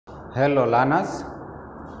Hello learners,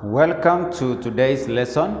 welcome to today's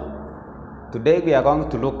lesson. Today we are going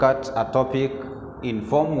to look at a topic in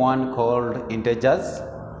Form 1 called integers,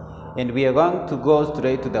 and we are going to go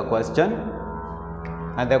straight to the question.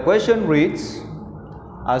 And the question reads,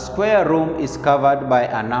 a square room is covered by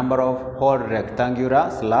a number of whole rectangular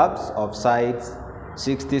slabs of sides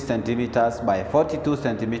 60 centimeters by 42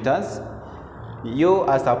 centimeters. You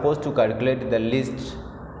are supposed to calculate the least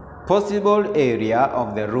possible area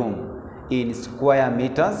of the room in square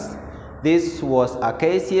meters. This was a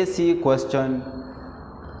KCSE question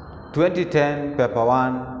 2010 paper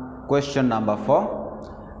 1 question number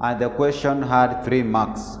 4, and the question had 3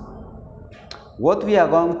 marks. What we are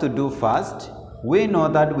going to do first, we know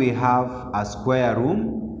that we have a square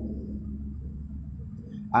room,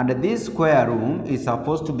 and this square room is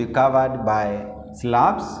supposed to be covered by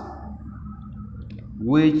slabs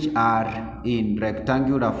which are in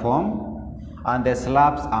rectangular form, and the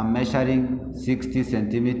slabs are measuring 60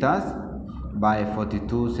 centimeters by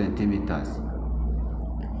 42 centimeters.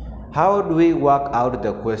 How do we work out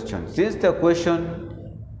the question? Since the question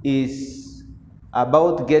is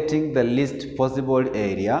about getting the least possible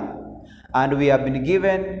area, and we have been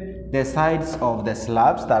given the sides of the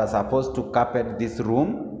slabs that are supposed to carpet this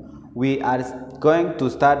room, we are going to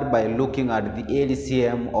start by looking at the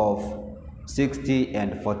LCM of 60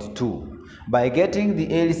 and 42. By getting the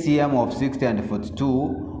LCM of 60 and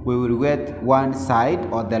 42, we will get one side,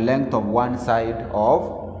 or the length of one side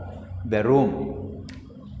of the room.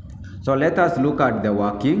 So let us look at the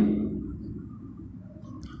working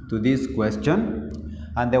to this question.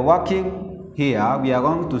 And the working here, we are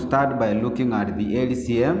going to start by looking at the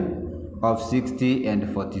LCM of 60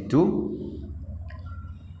 and 42.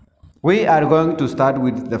 We are going to start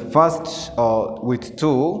with the first, or with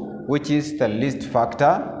 2, which is the least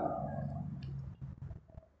factor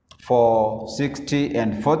for 60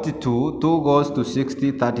 and 42. 2 goes to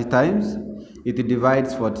 60 30 times. It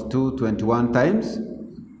divides 42 21 times.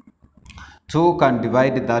 2 can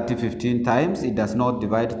divide 30 15 times. It does not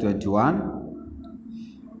divide 21.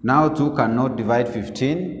 Now 2 cannot divide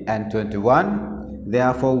 15 and 21.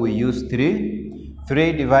 Therefore we use 3.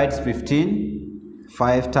 3 divides 15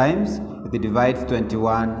 5 times. It divides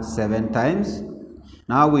 21 7 times.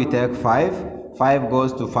 Now we take 5. 5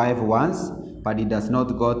 goes to 5 once, but it does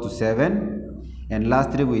not go to 7. And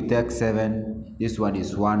lastly we take 7. This one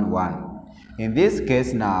is 1 1. In this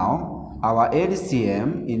case now, our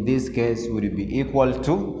LCM in this case will be equal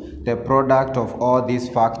to the product of all these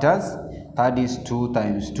factors. That is 2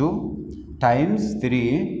 times 2 times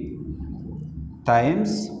 3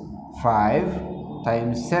 times 5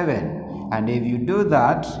 times 7. And if you do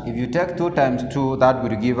that, if you take 2 times 2, that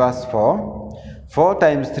will give us 4. 4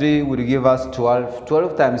 times 3 will give us 12.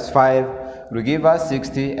 12 times 5 will give us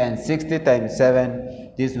 60. And 60 times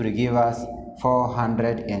 7, this will give us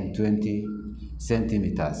 420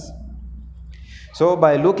 centimeters. So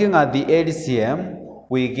by looking at the LCM,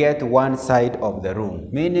 we get one side of the room,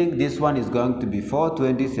 meaning this one is going to be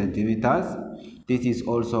 420 centimeters. This is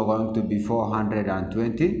also going to be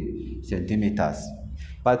 420 centimeters.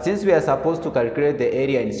 But since we are supposed to calculate the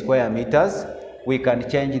area in square meters, we can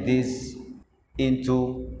change this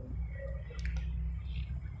into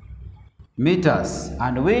meters.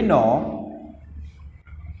 And we know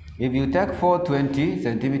if you take 420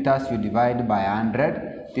 centimeters, you divide by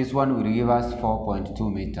 100, this one will give us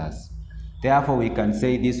 4.2 meters. Therefore, we can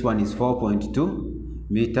say this one is 4.2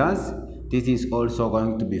 meters. This is also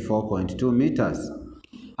going to be 4.2 meters.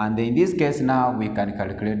 And in this case now, we can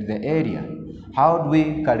calculate the area. How do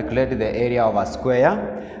we calculate the area of a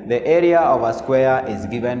square? The area of a square is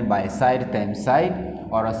given by side times side,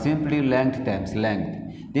 or simply length times length.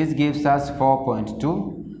 This gives us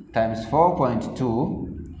 4.2 times 4.2,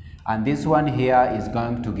 and this one here is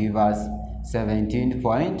going to give us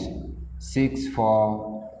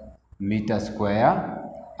 17.64 meters square,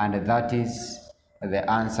 and that is the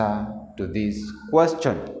answer to this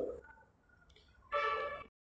question.